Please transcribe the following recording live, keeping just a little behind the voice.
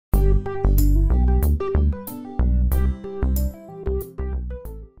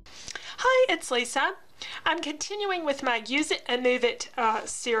it's Lisa. I'm continuing with my Use It and Move It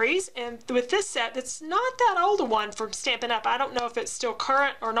series, and with this set that's not that old a one from Stampin' Up! I don't know if it's still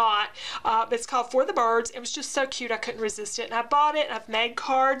current or not, but it's called For the Birds. It was just so cute I couldn't resist it, and I bought it. I've made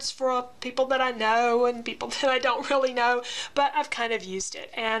cards for people that I know and people that I don't really know, but I've kind of used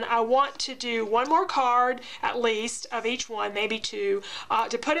it, and I want to do one more card at least of each one, maybe two,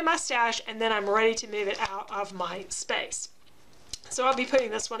 to put in my stash, and then I'm ready to move it out of my space. So I'll be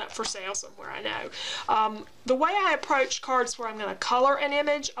putting this one up for sale somewhere, I know. The way I approach cards where I'm going to color an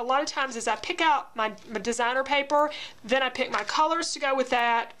image, a lot of times is I pick out my designer paper, then I pick my colors to go with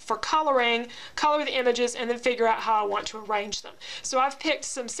that for coloring, color the images, and then figure out how I want to arrange them. So I've picked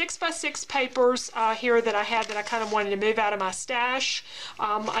some 6x6 papers here that I had that I kind of wanted to move out of my stash.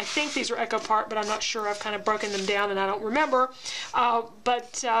 I think these are Echo Park, but I'm not sure. I've kind of broken them down and I don't remember.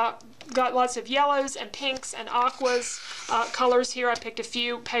 Got lots of yellows and pinks and aquas colors here. I picked a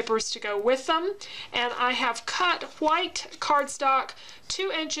few papers to go with them, and I have cut white cardstock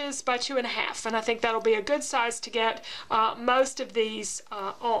 2 inches by 2.5, and I think that'll be a good size to get most of these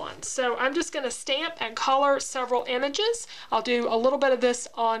on. So I'm just going to stamp and color several images. I'll do a little bit of this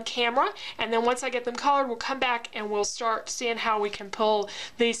on camera, and then once I get them colored, we'll come back and we'll start seeing how we can pull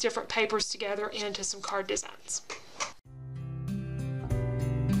these different papers together into some card designs.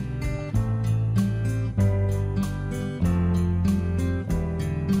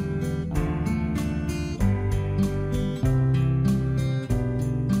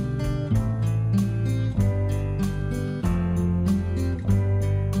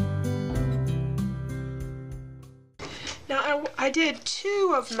 Now I did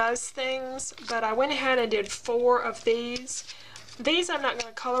 2 of most things, but I went ahead and did 4 of these. These I'm not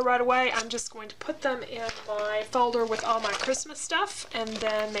going to color right away. I'm just going to put them in my folder with all my Christmas stuff, and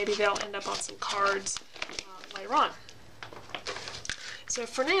then maybe they'll end up on some cards later on. So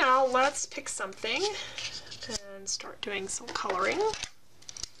for now, let's pick something and start doing some coloring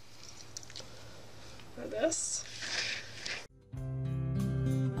for this.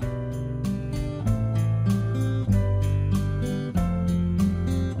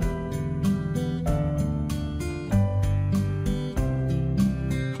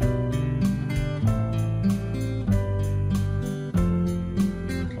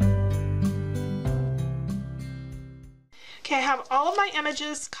 Okay, I have all of my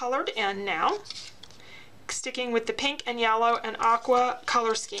images colored in now, sticking with the pink and yellow and aqua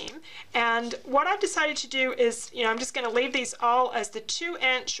color scheme. And what I've decided to do is, I'm just going to leave these all as the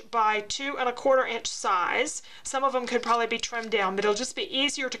 2-inch by 2¼ inch size. Some of them could probably be trimmed down, but it'll just be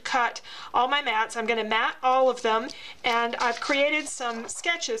easier to cut all my mats. I'm going to mat all of them, and I've created some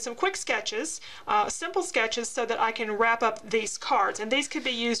sketches, some quick sketches, simple sketches, so that I can wrap up these cards. And these could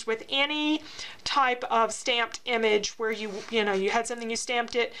be used with any type of stamped image where you had something, you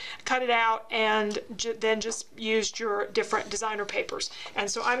stamped it, cut it out, and then just used your different designer papers. And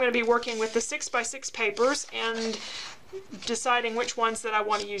so I'm going to be working with the 6x6 papers and deciding which ones that I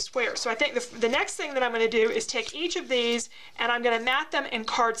want to use where. So I think the next thing that I'm going to do is take each of these and I'm going to mat them in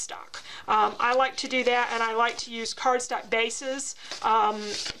cardstock. I like to do that, and I like to use cardstock bases,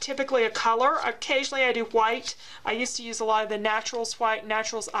 typically a color. Occasionally I do white. I used to use a lot of the Naturals white,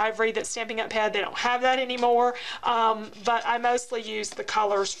 Naturals ivory that Stampin' Up! Had. They don't have that anymore, but I mostly use the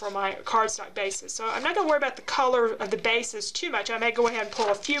colors for my cardstock bases. So I'm not going to worry about the color of the bases too much. I may go ahead and pull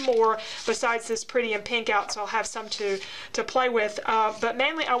a few more besides this pretty and pink out, so I'll have some to play with, but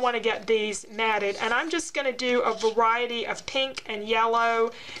mainly I want to get these matted, and I'm just going to do a variety of pink and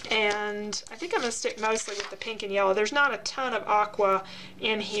yellow, and I think I'm going to stick mostly with the pink and yellow. There's not a ton of aqua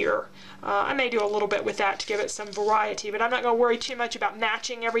in here. I may do a little bit with that to give it some variety, but I'm not going to worry too much about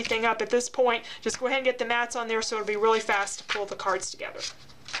matching everything up at this point. Just go ahead and get the mats on there so it'll be really fast to pull the cards together.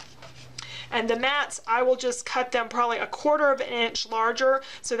 And the mats, I will just cut them probably 1/4 inch larger,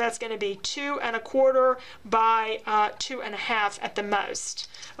 so that's going to be 2¼ by 2½ at the most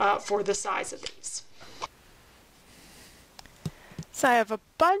for the size of these. So I have a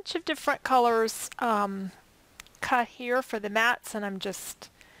bunch of different colors cut here for the mats, and I'm just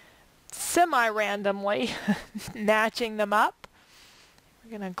semi-randomly matching them up.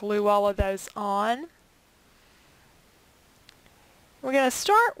 We're going to glue all of those on. We're going to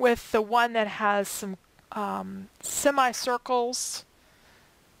start with the one that has some semicircles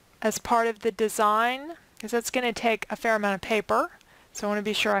as part of the design, because that's going to take a fair amount of paper. So I want to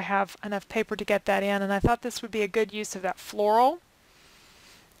be sure I have enough paper to get that in, and I thought this would be a good use of that floral.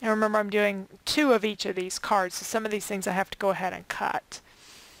 And remember, I'm doing 2 of each of these cards, so some of these things I have to go ahead and cut.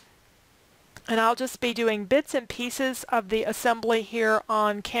 And I'll just be doing bits and pieces of the assembly here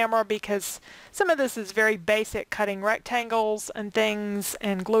on camera because some of this is very basic, cutting rectangles and things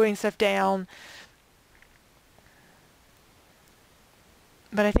and gluing stuff down.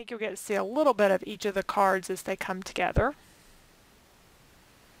 But I think you'll get to see a little bit of each of the cards as they come together.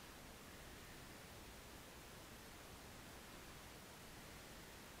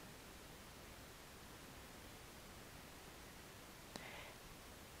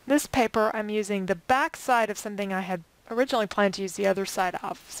 This paper, I'm using the back side of something I had originally planned to use the other side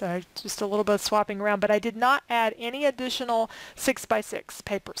of. So just a little bit of swapping around, but I did not add any additional 6x6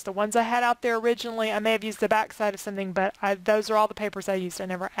 papers. The ones I had out there originally, I may have used the back side of something, but those are all the papers I used. I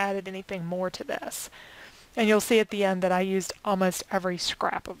never added anything more to this. And you'll see at the end that I used almost every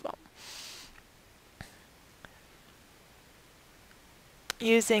scrap of them.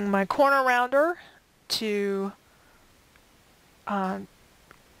 Using my corner rounder to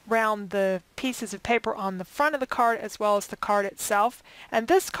round the pieces of paper on the front of the card as well as the card itself. And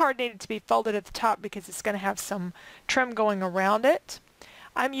this card needed to be folded at the top because it's going to have some trim going around it.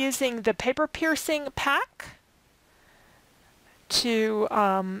 I'm using the paper piercing pack to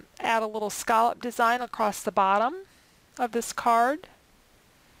add a little scallop design across the bottom of this card.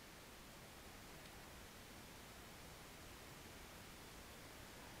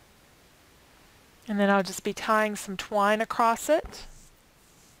 And then I'll just be tying some twine across it.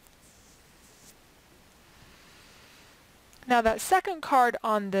 Now that second card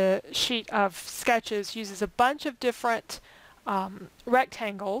on the sheet of sketches uses a bunch of different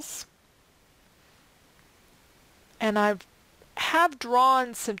rectangles, and I have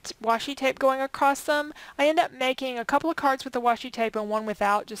drawn some washi tape going across them. I end up making a couple of cards with the washi tape and one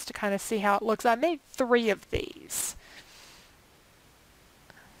without just to kind of see how it looks. I made 3 of these.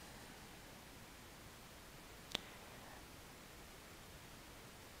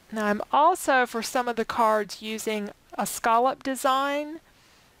 Now I'm also, for some of the cards, using a scallop design.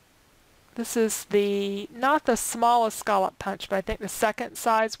 This is not the smallest scallop punch, but I think the second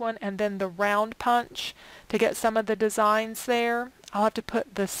size one, and then the round punch to get some of the designs there. I'll have to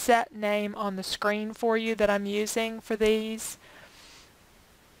put the set name on the screen for you that I'm using for these.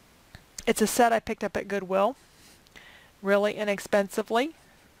 It's a set I picked up at Goodwill, really inexpensively.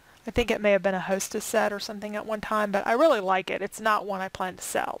 I think it may have been a Hostess set or something at one time, but I really like it. It's not one I plan to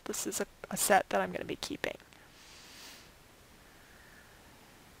sell. This is a set that I'm going to be keeping.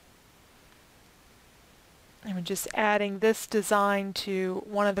 I'm just adding this design to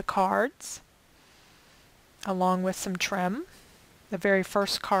one of the cards along with some trim, the very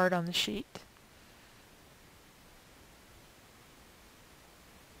first card on the sheet.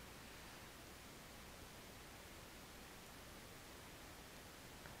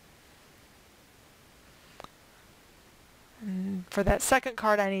 And for that second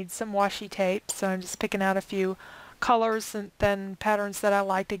card I need some washi tape, so I'm just picking out a few colors and then patterns that I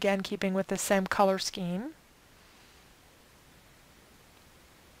liked, again keeping with the same color scheme.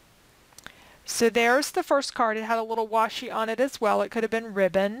 So there's the first card. It had a little washi on it as well. It could have been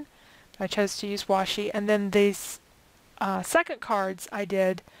ribbon. I chose to use washi. And then these second cards I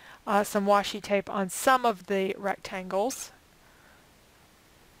did some washi tape on some of the rectangles.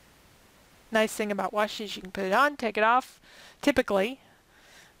 Nice thing about washi is you can put it on, take it off, typically,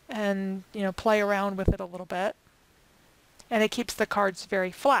 and play around with it a little bit. And it keeps the cards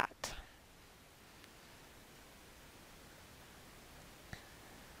very flat.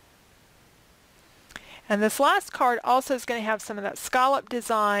 And this last card also is going to have some of that scallop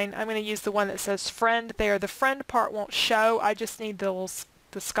design. I'm going to use the one that says friend there. The friend part won't show. I just need the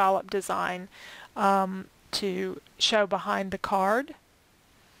scallop design to show behind the card.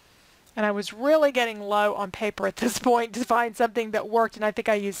 And I was really getting low on paper at this point to find something that worked, and I think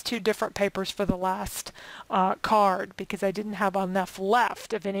I used 2 different papers for the last card because I didn't have enough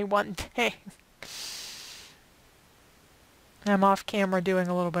left of any one thing. I'm off camera doing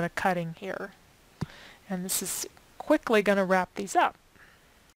a little bit of cutting here. And this is quickly going to wrap these up.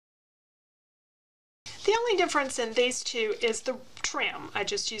 The only difference in these two is the trim. I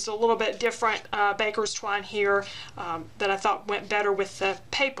just used a little bit different baker's twine here that I thought went better with the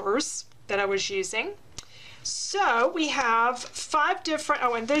papers that I was using. So we have 5 different,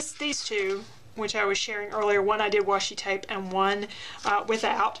 and these two, which I was sharing earlier, one I did washi tape and one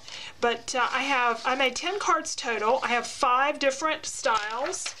without. But I made 10 cards total. I have 5 different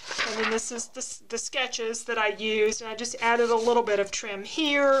styles, and then this is the sketches that I used, and I just added a little bit of trim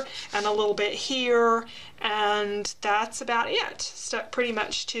here and a little bit here, and that's about it. Stuck pretty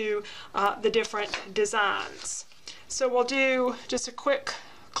much to the different designs. So we'll do just a quick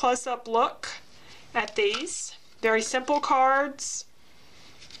close-up look at these. Very simple cards.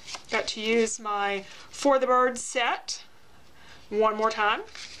 Got to use my For the Birds set one more time.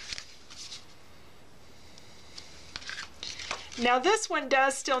 Now this one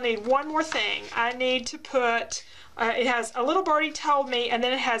does still need one more thing. I need to put, it has A Little Birdie Told Me, and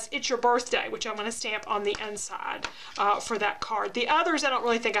then it has It's Your Birthday, which I'm going to stamp on the inside for that card. The others, I don't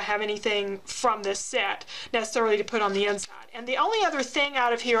really think I have anything from this set necessarily to put on the inside. And the only other thing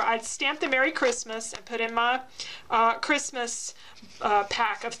out of here, I'd stamp the Merry Christmas and put in my Christmas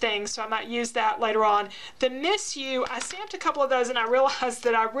pack of things, so I might use that later on. The Miss You, I stamped a couple of those and I realized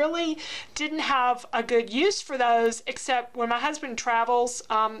that I really didn't have a good use for those, except when my husband travels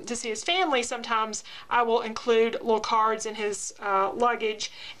to see his family, sometimes I will include little cards in his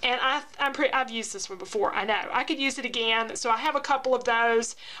luggage, and I've used this one before, I know. I could use it again, so I have a couple of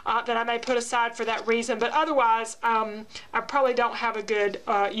those that I may put aside for that reason, but otherwise I probably don't have a good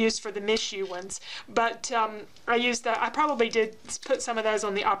use for the Miss You ones. But I probably did put some of those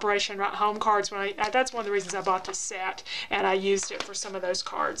on the Operation Right Home cards when that's one of the reasons I bought this set, and I used it for some of those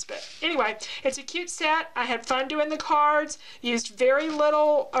cards. But anyway, it's a cute set. I had fun doing the cards, used very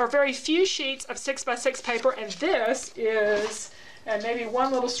few sheets of 6x6 paper, and this is, and maybe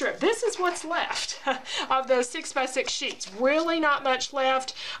one little strip. This is what's left of those 6x6 sheets. Really not much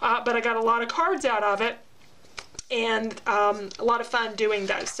left, but I got a lot of cards out of it, and a lot of fun doing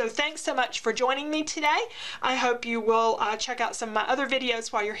those. So thanks so much for joining me today. I hope you will check out some of my other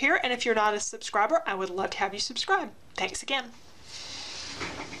videos while you're here, and if you're not a subscriber, I would love to have you subscribe. Thanks again.